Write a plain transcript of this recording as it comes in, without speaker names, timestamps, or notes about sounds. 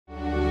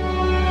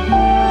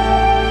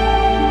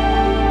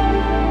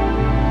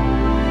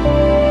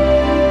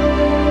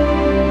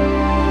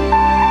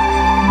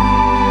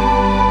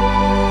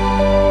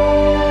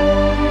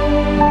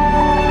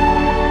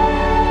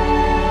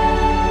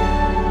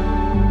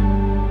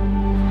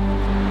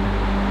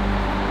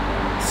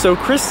So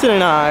Kristin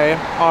and I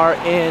are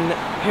in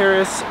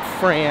Paris,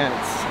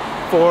 France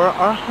for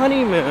our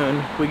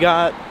honeymoon. We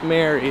got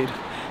married.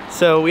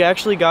 So we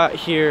actually got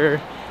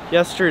here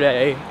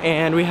yesterday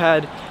and we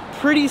had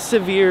pretty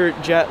severe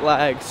jet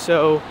lag.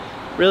 So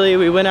really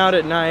we went out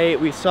at night,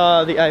 we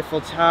saw the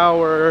Eiffel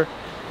Tower,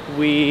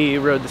 we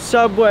rode the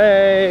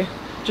subway,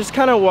 just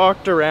kind of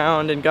walked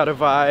around and got a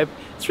vibe.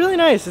 It's really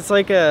nice. It's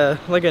like a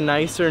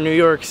nicer New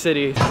York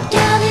City.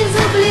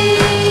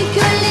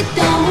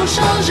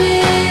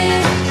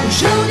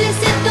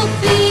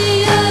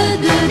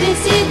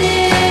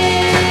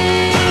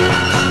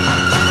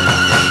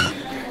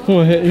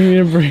 What, you need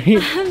a break?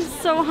 I'm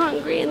so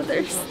hungry and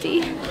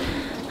thirsty.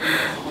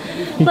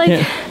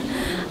 Like,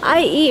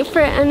 I eat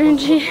for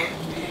energy,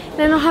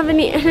 and I don't have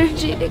any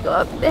energy to go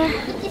up there.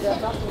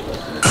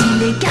 Si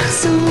les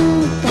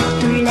garçons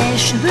portent les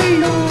cheveux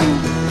longs,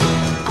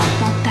 en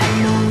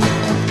pantalon,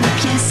 on peut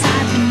bien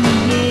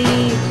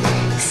s'habiller.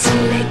 Si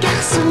les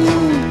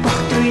garçons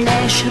portent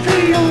les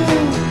cheveux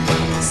longs,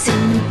 c'est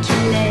nous qui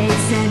les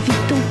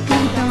invitons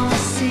pour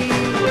danser.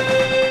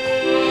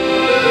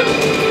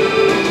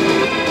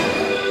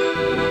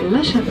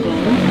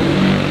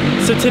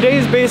 So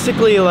today's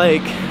basically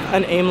like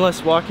an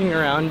aimless walking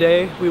around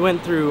day. We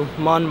went through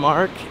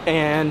Montmarte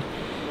and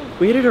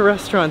we ate at a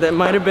restaurant that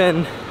might have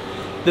been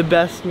the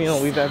best meal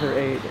we've ever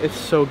ate. It's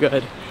so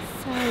good.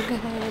 So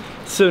good.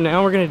 So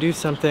now we're gonna do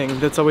something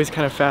that's always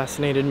kind of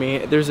fascinated me.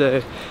 There's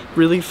a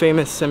really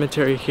famous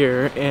cemetery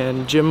here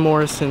and Jim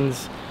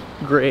Morrison's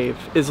grave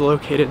is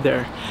located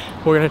there.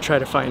 We're gonna try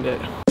to find it.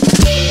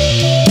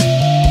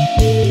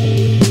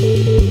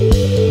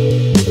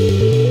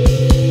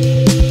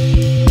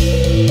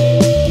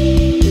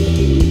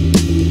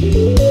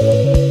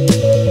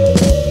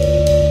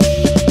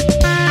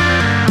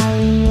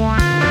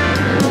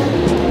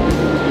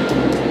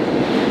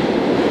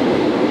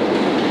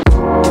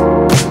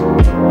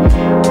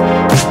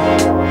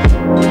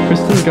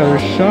 Got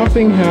her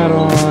shopping hat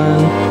on.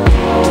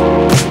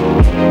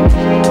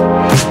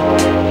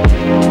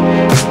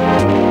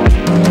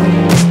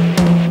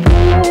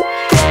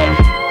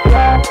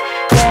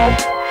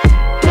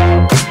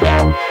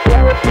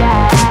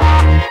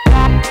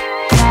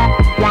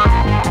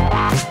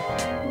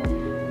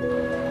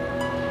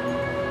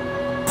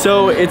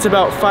 So it's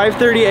about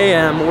 5:30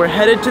 a.m. We're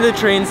headed to the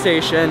train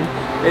station.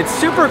 It's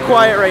super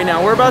quiet right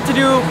now. We're about to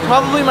do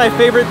probably my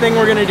favorite thing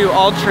we're gonna do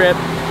all trip.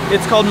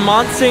 It's called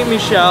Mont St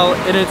Michel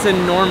and it's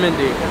in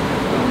Normandy.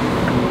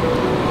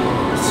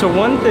 So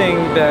one thing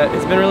that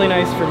has been really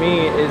nice for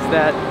me is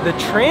that the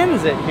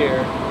transit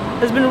here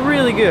has been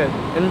really good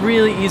and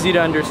really easy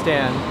to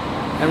understand.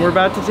 And we're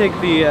about to take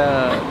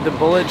the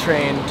bullet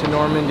train to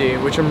Normandy,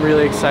 which I'm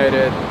really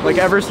excited. Like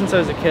ever since I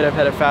was a kid, I've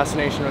had a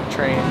fascination with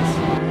trains.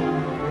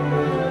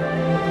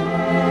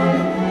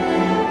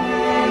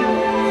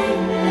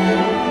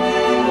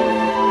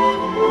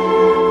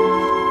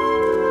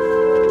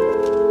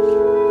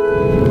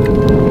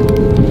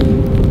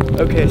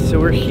 Okay, so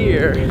we're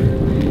here.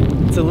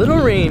 It's a little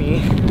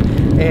rainy,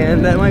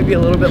 and that might be a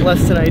little bit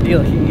less than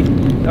ideal.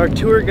 Our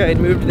tour guide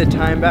moved the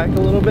time back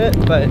a little bit,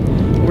 but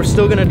we're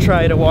still gonna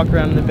try to walk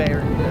around the bay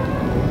area.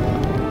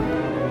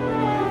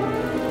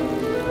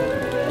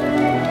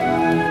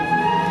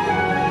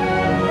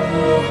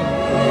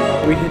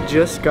 We had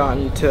just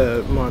gotten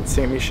to Mont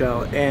St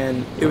Michel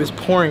and it was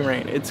pouring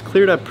rain. It's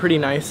cleared up pretty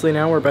nicely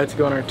now. We're about to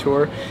go on our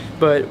tour,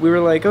 but we were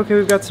like, okay,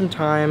 we've got some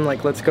time,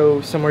 like let's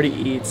go somewhere to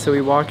eat. So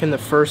we walk in the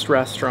first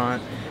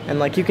restaurant and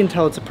like you can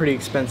tell it's a pretty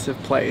expensive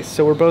place.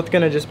 So we're both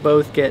gonna just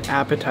get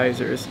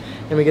appetizers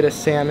and we get a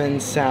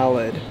salmon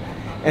salad.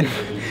 And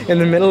in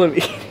the middle of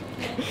eating,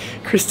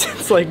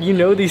 Kristin's like, you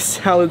know these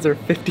salads are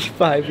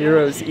 55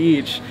 euros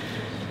each.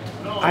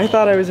 I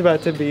thought I was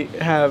about to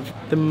have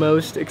the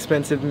most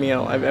expensive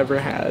meal I've ever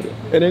had.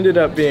 It ended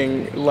up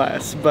being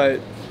less,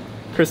 but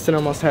Kristin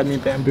almost had me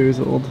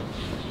bamboozled.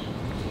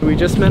 We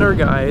just met our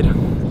guide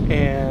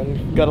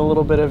and got a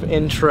little bit of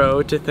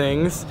intro to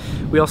things.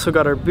 We also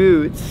got our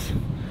boots.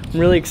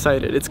 I'm really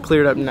excited. It's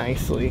cleared up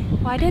nicely.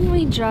 Why didn't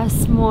we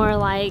dress more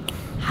like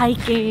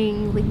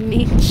hiking, like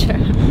nature?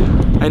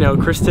 I know,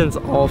 Kristin's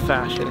all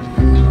fashion.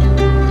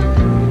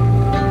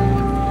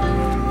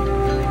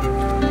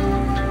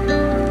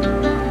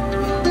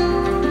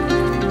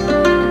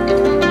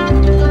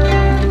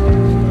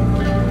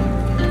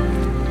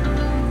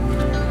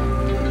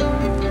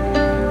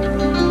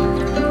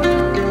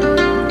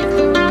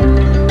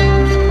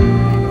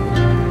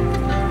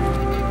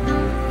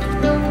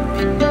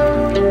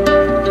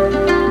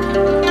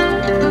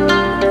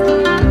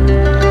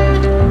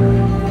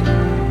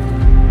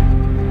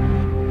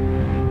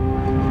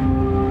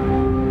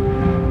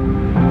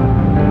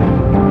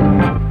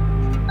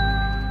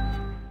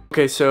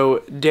 Okay, so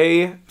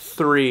day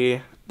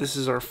 3, this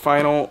is our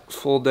final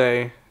full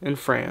day in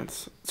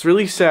France. It's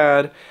really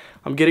sad,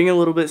 I'm getting a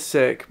little bit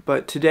sick,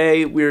 but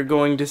today we're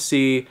going to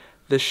see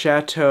the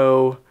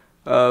Chateau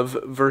of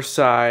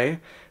Versailles.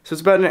 So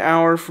it's about an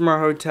hour from our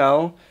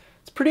hotel.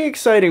 It's pretty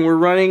exciting, we're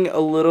running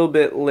a little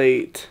bit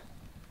late.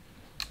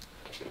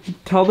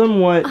 Tell them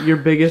what your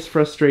biggest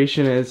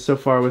frustration is so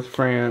far with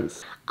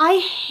France. I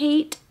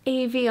hate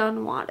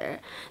Evian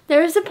water.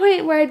 There was a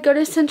point where I'd go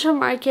to Central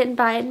Market and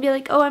buy it and be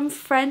like, oh, I'm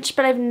French,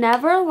 but I've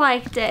never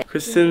liked it.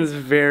 Kristin's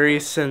very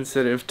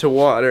sensitive to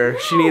water. No,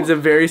 she needs a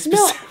very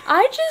specific... No,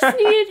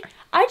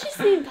 I just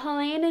need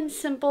plain and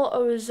simple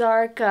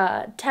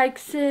Ozarka.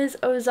 Texas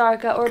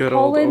Ozarka or Good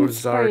Poland old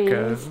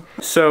Ozarka. Springs.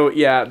 So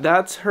yeah,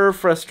 that's her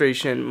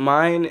frustration.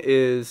 Mine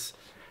is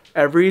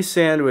every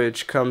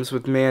sandwich comes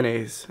with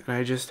mayonnaise, and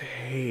I just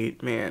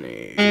hate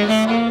mayonnaise.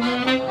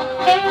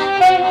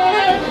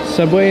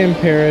 Subway in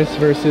Paris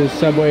versus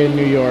Subway in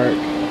New York.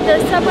 The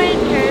Subway in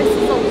Paris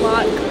is a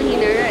lot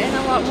cleaner and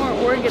a lot more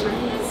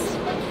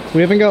organized.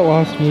 We haven't got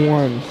lost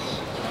once.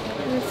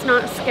 And it's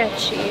not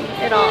sketchy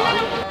at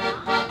all.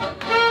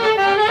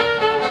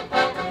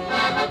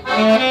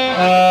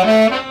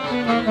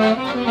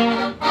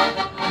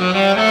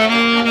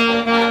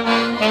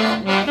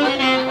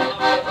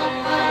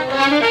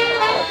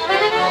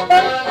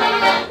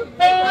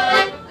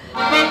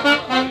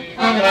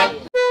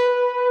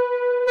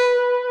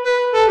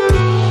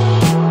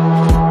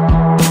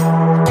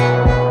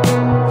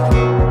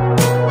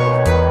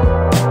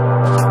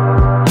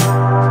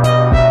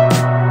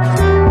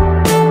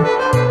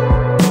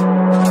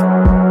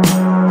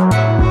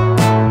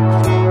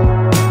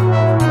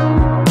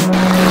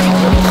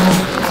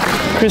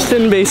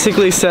 Kristin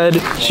basically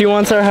said she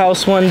wants our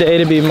house one day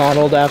to be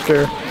modeled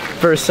after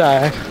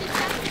Versailles.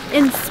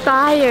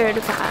 Inspired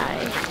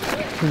by.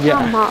 Yeah.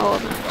 Not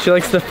modeled. She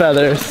likes the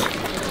feathers.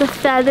 The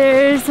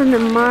feathers and the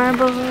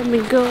marble and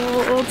the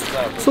gold.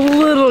 It's a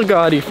little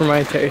gaudy for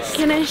my taste.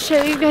 Can I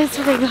show you guys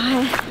what I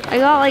got? I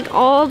got like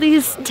all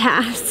these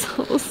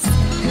tassels.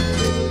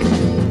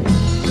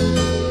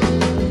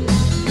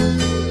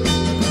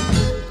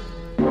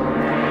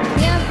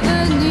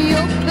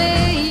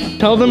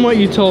 Tell them what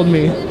you told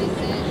me.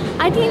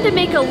 I need to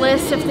make a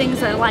list of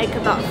things I like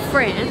about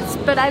France,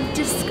 but I've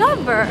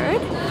discovered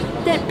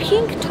that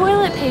pink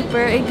toilet paper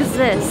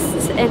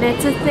exists and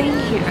it's a thing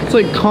here. It's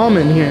like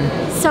common here.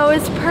 So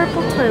is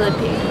purple toilet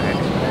paper.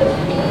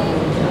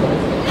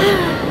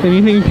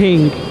 Anything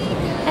pink.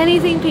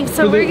 Anything pink.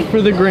 So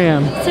for the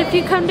gram. So if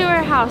you come to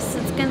our house,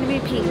 it's gonna be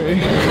pink.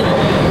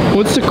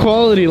 What's the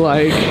quality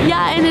like?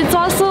 Yeah, and it's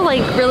also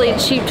like really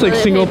cheap. It's like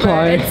single paper.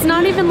 ply. It's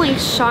not even like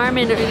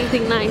Charmin or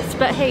anything nice,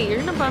 but hey, you're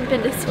gonna bump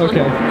into someone.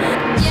 Okay.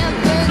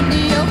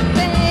 Bienvenue au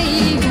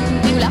pays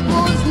où la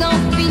rose n'en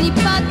finit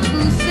pas de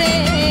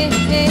pousser.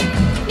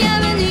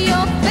 Bienvenue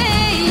au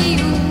pays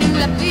où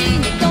la pluie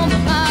ne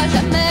tombera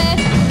jamais.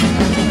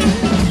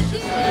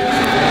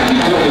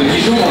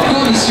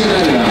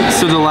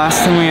 So the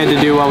last thing we had to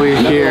do while we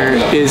were here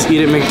is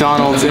eat at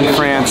McDonald's in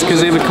France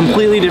because they have a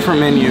completely different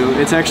menu.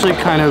 It's actually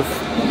kind of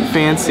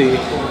fancy.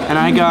 And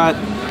I got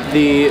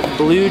the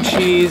blue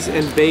cheese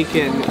and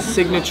bacon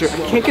signature.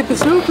 I can't get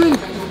this open.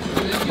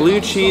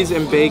 Blue cheese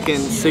and bacon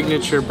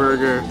signature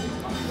burger.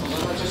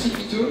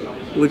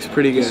 Looks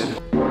pretty good.